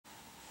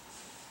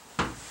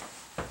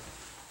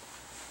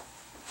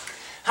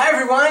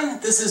everyone,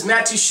 this is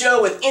Matt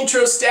Show with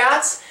Intro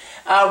Stats.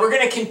 We're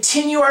going to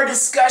continue our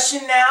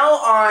discussion now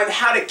on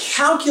how to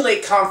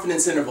calculate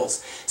confidence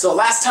intervals. So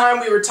last time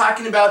we were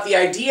talking about the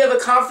idea of a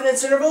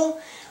confidence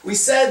interval. We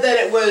said that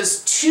it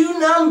was two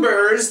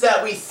numbers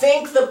that we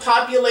think the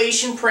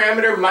population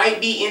parameter might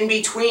be in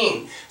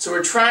between. So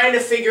we're trying to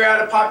figure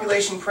out a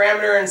population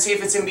parameter and see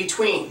if it's in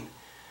between.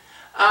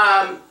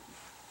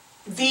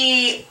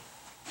 The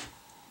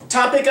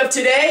topic of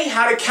today,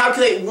 how to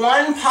calculate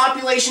one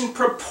population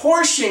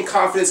proportion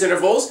confidence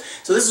intervals.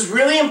 So this is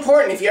really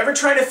important. If you ever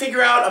try to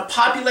figure out a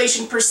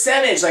population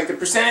percentage, like the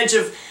percentage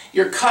of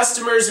your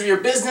customers of your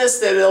business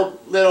that'll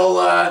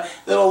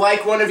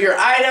like one of your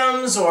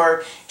items,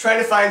 or try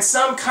to find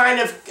some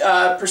kind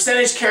of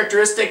percentage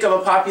characteristic of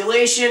a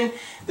population,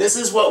 this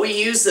is what we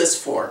use this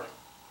for.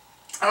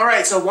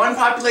 Alright, so one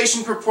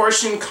population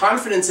proportion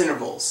confidence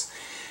intervals.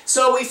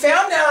 So we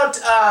found out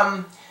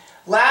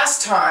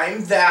last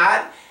time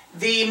that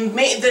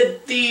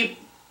the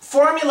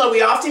formula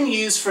we often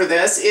use for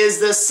this is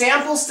the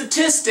sample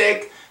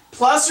statistic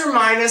plus or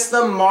minus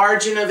the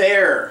margin of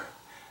error.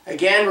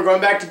 Again, we're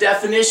going back to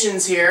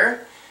definitions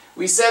here.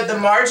 We said the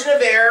margin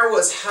of error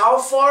was how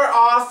far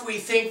off we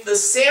think the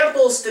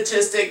sample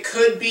statistic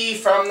could be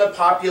from the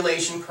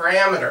population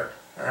parameter.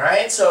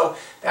 Alright, so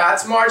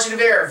that's margin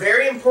of error.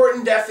 Very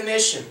important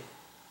definition.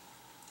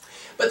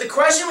 But the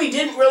question we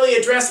didn't really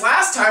address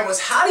last time was,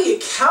 how do you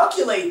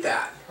calculate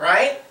that,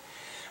 right?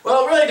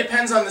 Well, it really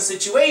depends on the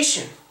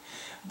situation.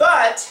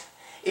 But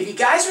if you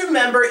guys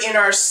remember in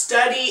our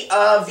study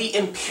of the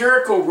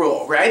empirical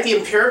rule, right? The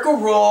empirical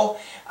rule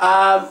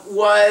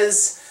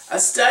was a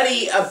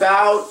study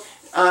about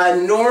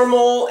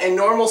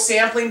normal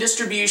sampling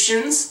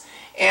distributions.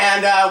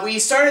 And we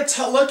started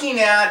looking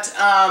at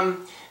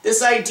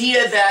this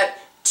idea that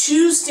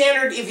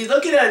if you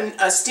look at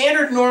a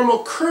standard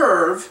normal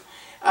curve,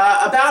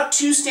 about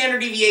 2 standard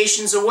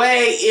deviations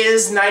away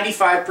is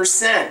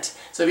 95%.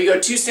 So if you go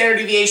 2 standard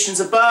deviations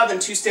above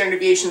and 2 standard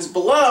deviations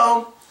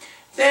below,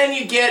 then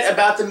you get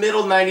about the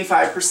middle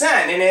 95%.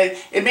 And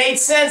it made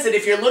sense that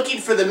if you're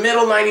looking for the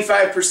middle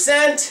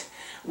 95%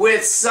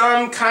 with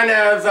some kind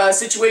of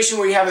situation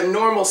where you have a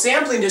normal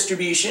sampling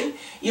distribution,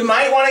 you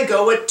might want to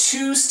go with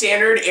 2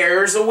 standard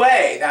errors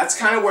away. That's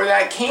kind of where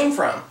that came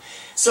from.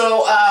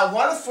 So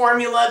one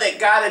formula that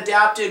got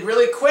adapted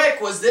really quick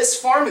was this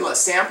formula,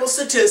 sample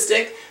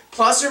statistic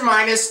plus or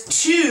minus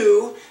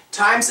 2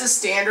 times the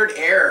standard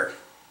error.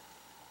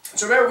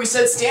 So remember, we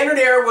said standard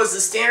error was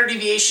the standard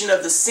deviation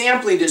of the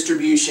sampling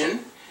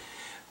distribution,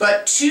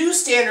 but 2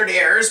 standard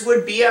errors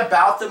would be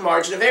about the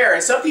margin of error.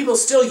 And some people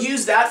still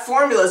use that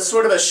formula as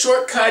sort of a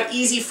shortcut,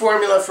 easy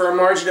formula for a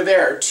margin of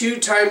error,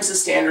 2 times the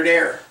standard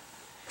error.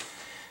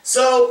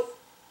 So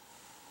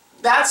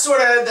that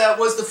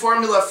was the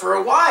formula for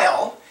a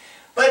while.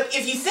 But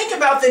if you think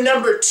about the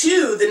number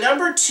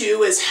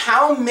 2 is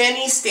how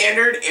many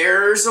standard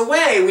errors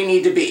away we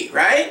need to be,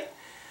 right?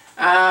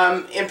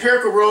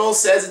 Empirical rule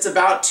says it's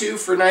about 2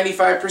 for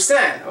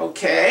 95%.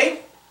 Okay.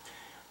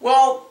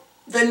 Well,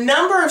 the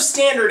number of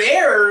standard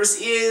errors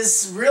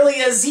is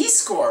really a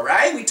z-score,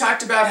 right? We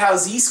talked about how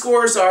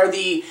z-scores are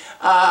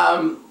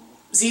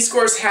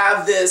z-scores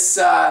have this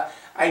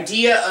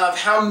idea of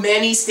how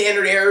many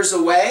standard errors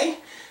away.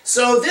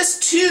 So this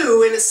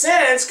 2, in a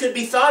sense, could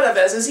be thought of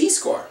as a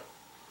z-score.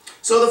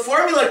 So the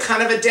formula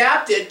kind of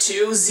adapted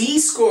to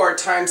z-score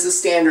times the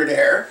standard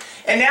error.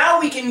 And now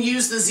we can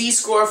use the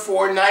z-score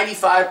for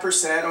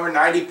 95% or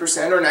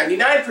 90% or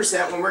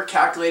 99% when we're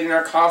calculating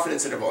our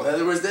confidence interval. In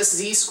other words, this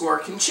z-score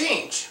can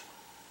change.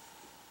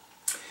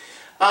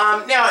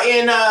 Now,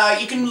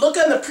 you can look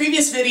on the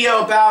previous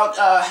video about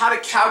how to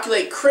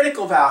calculate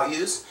critical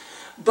values.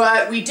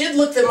 But we did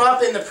look them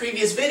up in the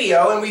previous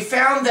video, and we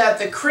found that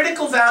the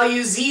critical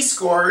value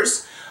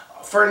z-scores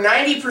for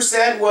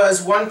 90%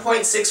 was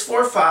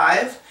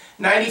 1.645,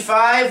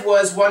 95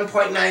 was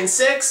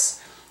 1.96,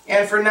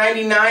 and for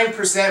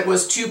 99%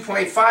 was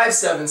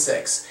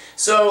 2.576.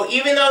 So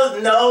even though,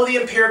 no, the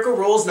empirical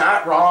rule is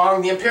not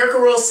wrong, the empirical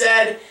rule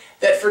said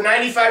that for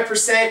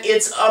 95%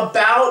 it's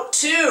about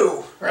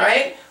 2,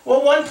 right?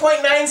 Well,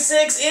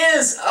 1.96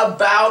 is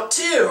about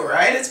 2,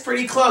 right? It's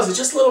pretty close. It's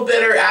just a little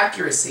better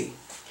accuracy.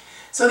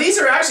 So these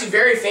are actually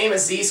very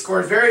famous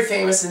z-scores, very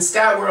famous in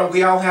stat world.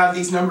 We all have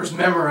these numbers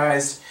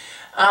memorized.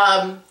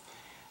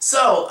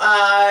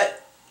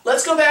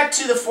 Let's go back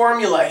to the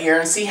formula here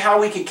and see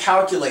how we could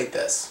calculate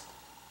this.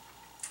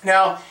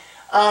 Now,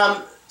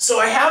 so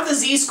I have the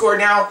z-score.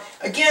 Now,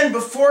 again,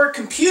 before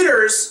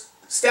computers,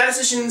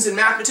 statisticians and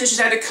mathematicians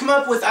had to come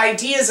up with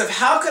ideas of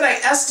how could I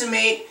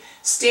estimate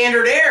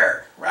standard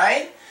error,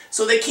 right?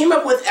 So they came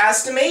up with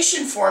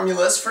estimation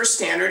formulas for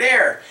standard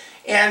error.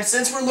 And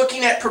since we're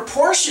looking at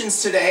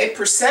proportions today,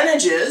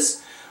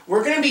 percentages,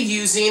 we're going to be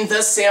using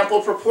the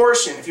sample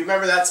proportion. If you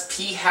remember, that's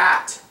p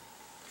hat.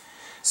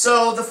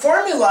 So the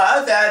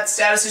formula that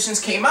statisticians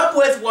came up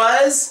with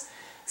was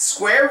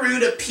square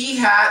root of p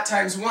hat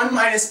times 1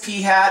 minus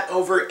p hat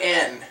over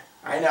n.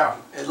 I know,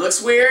 it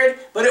looks weird,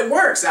 but it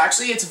works.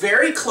 Actually, it's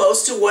very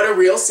close to what a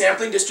real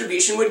sampling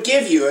distribution would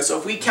give you. So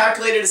if we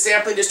calculated a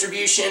sampling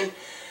distribution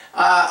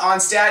on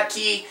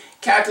StatKey,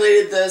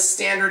 calculated the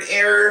standard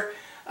error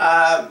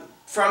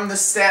from the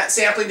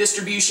sampling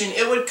distribution,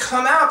 it would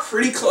come out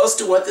pretty close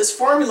to what this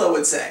formula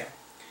would say.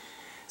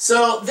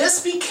 So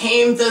this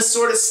became the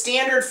sort of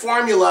standard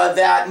formula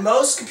that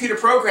most computer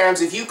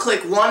programs, if you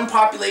click one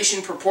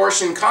population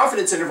proportion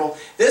confidence interval,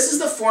 this is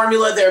the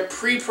formula they're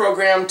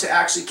pre-programmed to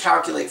actually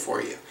calculate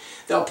for you.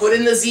 They'll put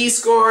in the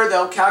z-score,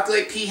 they'll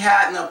calculate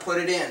p-hat, and they'll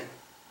put it in.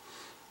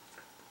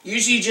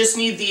 Usually you just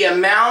need the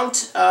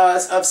amount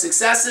of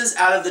successes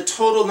out of the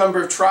total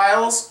number of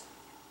trials,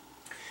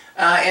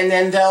 and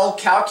then they'll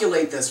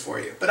calculate this for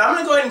you. But I'm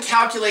going to go ahead and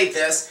calculate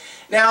this.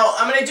 Now,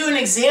 I'm going to do an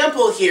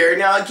example here.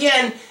 Now,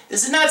 again,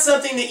 this is not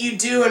something that you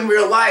do in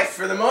real life.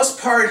 For the most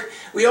part,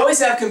 we always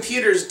have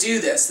computers do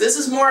this. This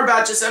is more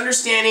about just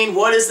understanding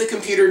what is the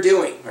computer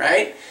doing,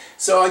 right?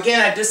 So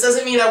again, this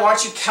doesn't mean I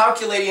want you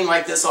calculating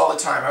like this all the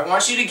time. I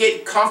want you to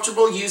get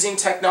comfortable using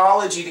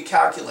technology to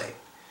calculate.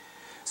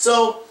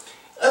 So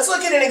let's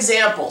look at an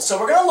example. So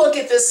we're going to look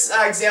at this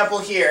example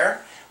here.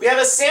 We have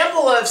a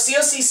sample of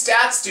COC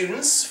Stat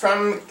students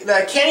from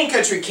the Canyon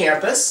Country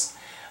campus.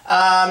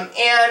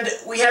 And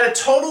we had a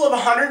total of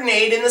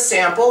 108 in the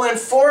sample, and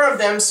 4 of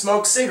them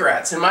smoked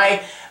cigarettes. And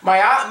my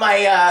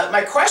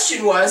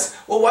question was,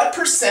 well, what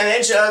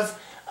percentage of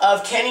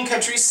Canyon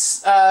Country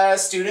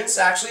students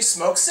actually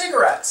smoke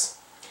cigarettes?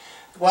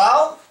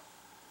 Well,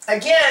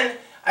 again,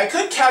 I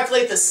could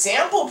calculate the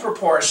sample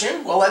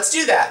proportion. Well, let's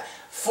do that.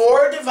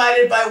 4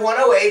 divided by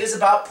 108 is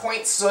about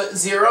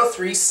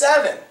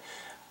 0.037.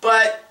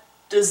 But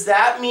does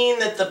that mean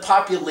that the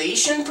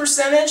population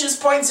percentage is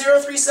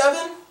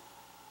 0.037?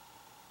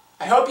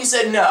 I hope you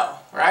said no,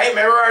 right?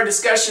 Remember our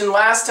discussion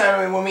last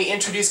time when we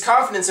introduced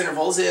confidence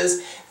intervals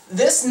is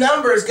this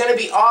number is going to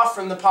be off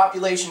from the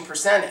population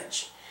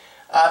percentage.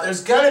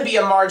 There's going to be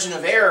a margin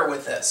of error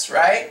with this,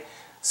 right?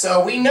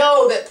 So we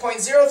know that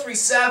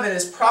 0.037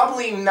 is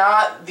probably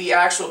not the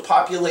actual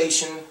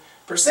population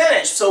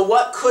percentage. So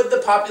what could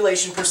the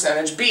population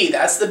percentage be?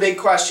 That's the big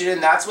question,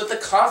 and that's what the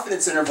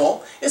confidence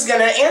interval is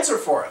going to answer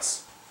for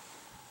us.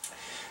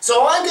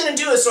 So all I'm going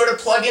to do is sort of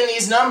plug in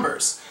these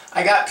numbers.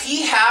 I got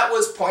p-hat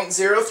was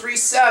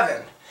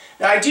 0.037.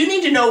 Now I do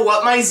need to know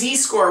what my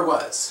z-score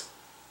was.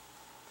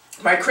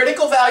 My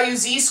critical value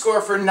z-score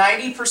for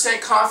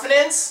 90%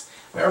 confidence,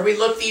 where we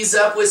looked these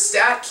up with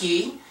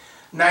StatKey,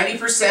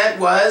 90%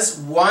 was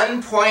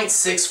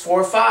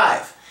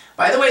 1.645.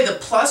 By the way, the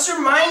plus or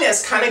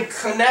minus kind of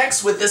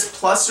connects with this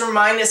plus or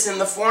minus in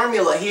the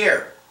formula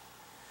here.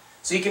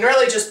 So you can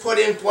really just put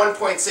in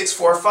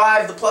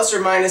 1.645. The plus or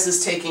minus is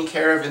taken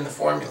care of in the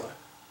formula.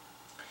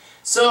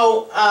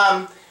 So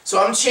I'm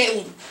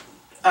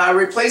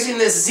replacing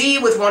this z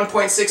with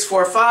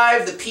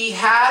 1.645, the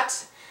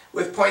p-hat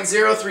with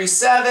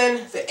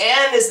 0.037, the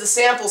n is the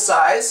sample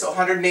size, so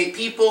 108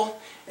 people,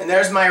 and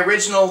there's my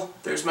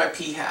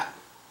p-hat.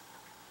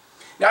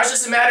 Now it's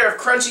just a matter of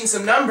crunching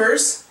some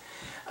numbers.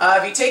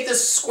 If you take the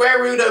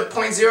square root of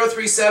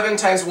 0.037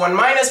 times 1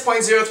 minus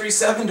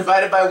 0.037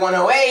 divided by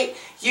 108,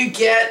 you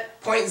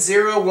get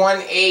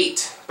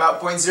 0.018,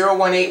 about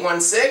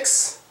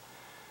 0.01816.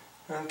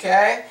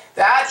 Okay,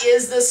 that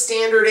is the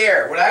standard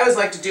error. What I always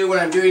like to do when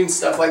I'm doing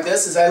stuff like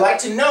this is I like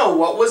to know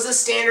what was the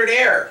standard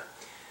error.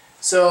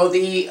 So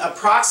the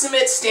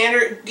approximate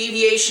standard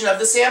deviation of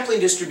the sampling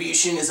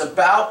distribution is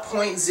about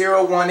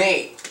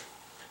 0.018.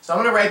 So I'm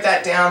going to write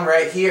that down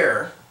right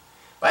here.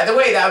 By the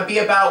way, that would be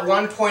about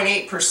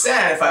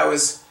 1.8% if I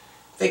was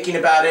thinking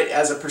about it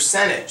as a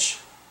percentage.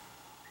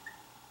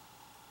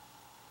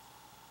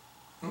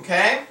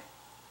 Okay?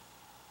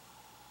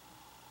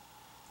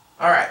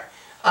 All right.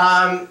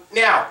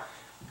 Now,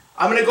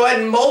 I'm going to go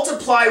ahead and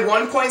multiply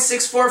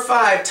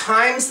 1.645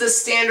 times the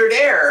standard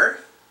error,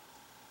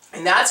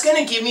 and that's going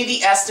to give me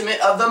the estimate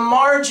of the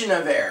margin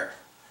of error.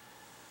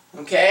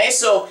 Okay,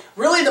 so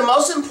really the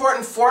most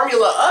important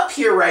formula up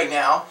here right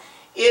now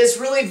is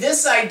really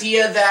this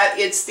idea that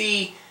it's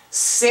the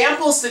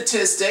sample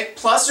statistic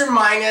plus or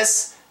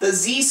minus the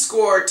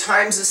z-score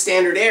times the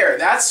standard error.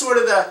 That's sort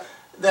of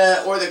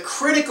the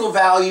critical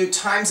value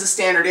times the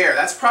standard error.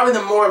 That's probably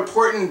the more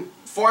important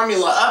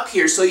formula up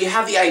here, so you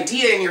have the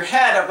idea in your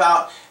head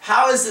about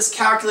how is this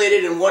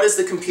calculated and what is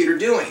the computer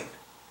doing.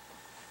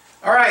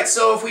 Alright,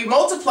 so if we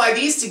multiply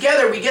these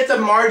together, we get the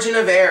margin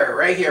of error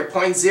right here,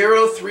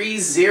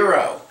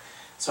 0.030.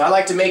 So I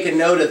like to make a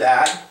note of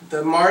that.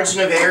 The margin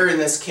of error in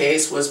this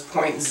case was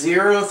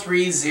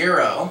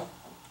 0.030.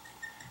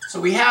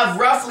 So we have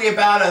roughly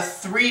about a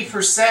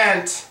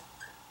 3%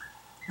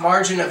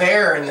 margin of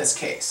error in this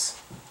case.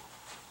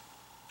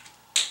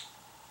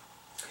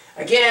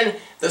 Again,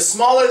 the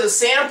smaller the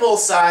sample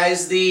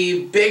size,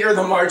 the bigger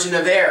the margin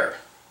of error.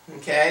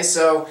 Okay,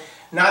 so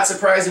not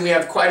surprising we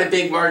have quite a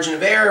big margin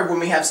of error when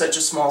we have such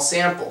a small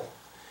sample.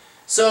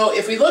 So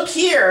if we look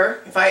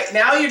here,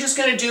 now you're just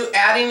going to do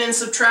adding and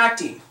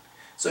subtracting.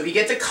 So if you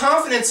get the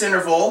confidence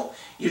interval,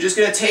 you're just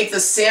going to take the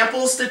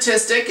sample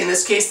statistic, in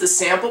this case the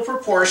sample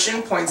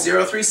proportion,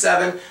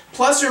 0.037,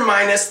 plus or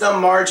minus the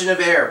margin of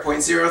error,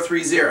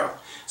 0.030.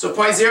 So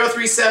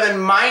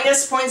 0.037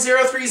 minus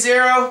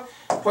 0.030,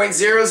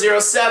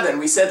 0.007.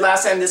 We said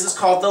last time this is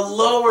called the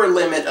lower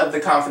limit of the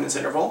confidence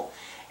interval.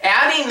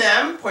 Adding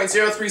them,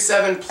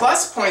 0.037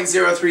 plus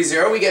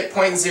 0.030, we get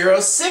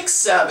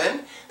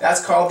 0.067.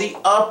 That's called the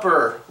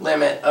upper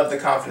limit of the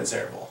confidence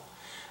interval.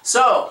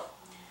 So,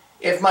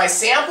 if my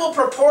sample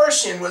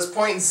proportion was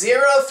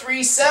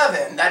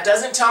 0.037, that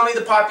doesn't tell me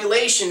the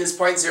population is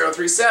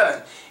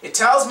 0.037. It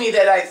tells me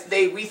that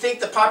we think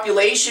the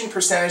population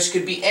percentage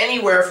could be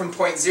anywhere from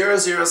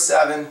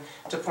 0.007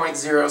 to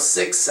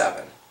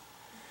 0.067.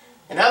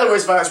 In other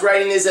words, if I was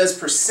writing this as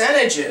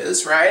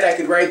percentages, right, I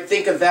could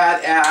think of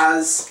that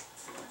as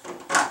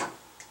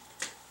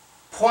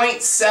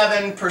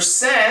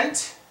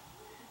 0.7%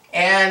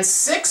 and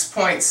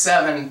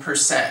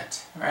 6.7%.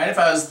 Right, if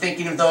I was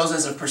thinking of those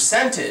as a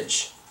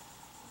percentage.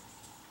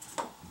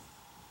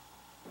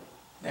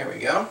 There we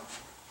go.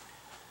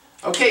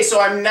 Okay,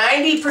 so I'm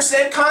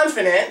 90%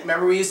 confident,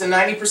 remember we used a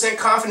 90%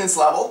 confidence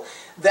level,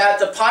 that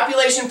the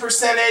population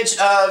percentage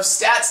of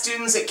stat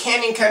students at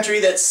Canyon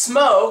Country that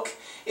smoke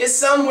is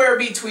somewhere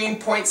between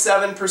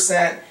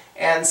 0.7%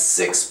 and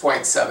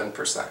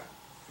 6.7%.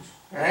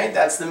 Alright,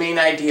 that's the main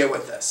idea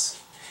with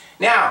this.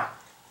 Now,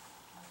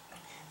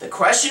 the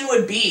question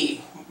would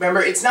be,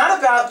 remember, it's not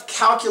about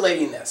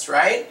calculating this,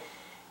 right?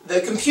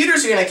 The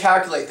computers are going to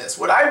calculate this.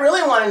 What I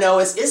really want to know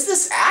is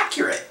this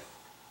accurate?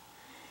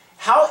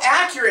 How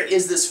accurate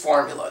is this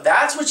formula?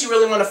 That's what you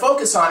really want to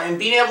focus on and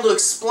being able to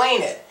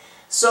explain it.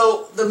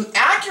 So the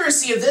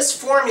accuracy of this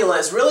formula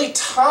is really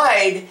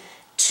tied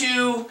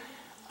to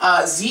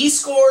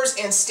z-scores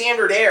and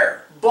standard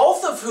error,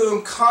 both of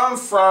whom come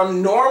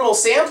from normal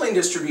sampling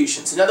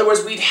distributions. In other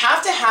words, we'd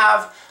have to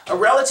have a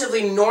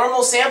relatively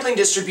normal sampling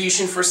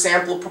distribution for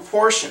sample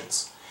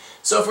proportions.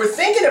 So if we're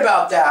thinking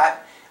about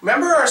that,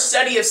 remember our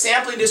study of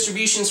sampling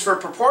distributions for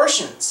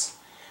proportions.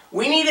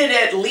 We needed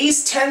at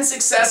least 10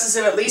 successes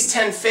and at least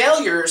 10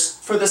 failures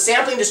for the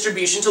sampling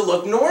distribution to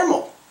look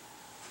normal.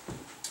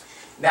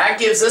 That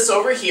gives us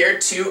over here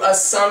two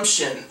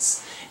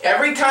assumptions.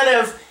 Every kind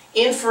of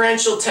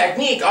inferential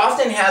technique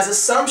often has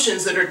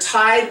assumptions that are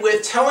tied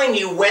with telling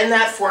you when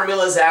that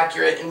formula is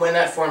accurate and when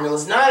that formula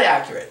is not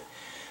accurate.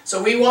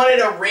 So we wanted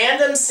a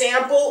random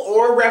sample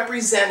or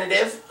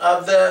representative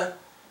of the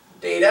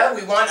data.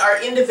 We want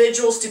our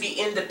individuals to be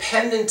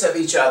independent of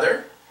each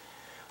other.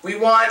 We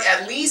want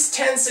at least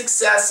 10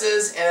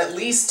 successes and at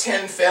least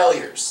 10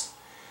 failures.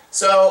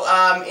 So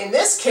in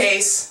this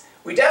case,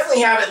 we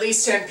definitely have at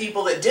least 10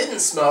 people that didn't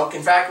smoke.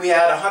 In fact, we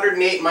had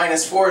 108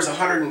 minus 4 is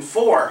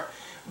 104.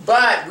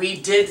 But we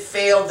did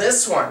fail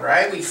this one,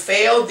 right? We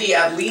failed the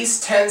at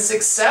least 10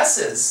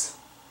 successes.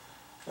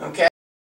 Okay?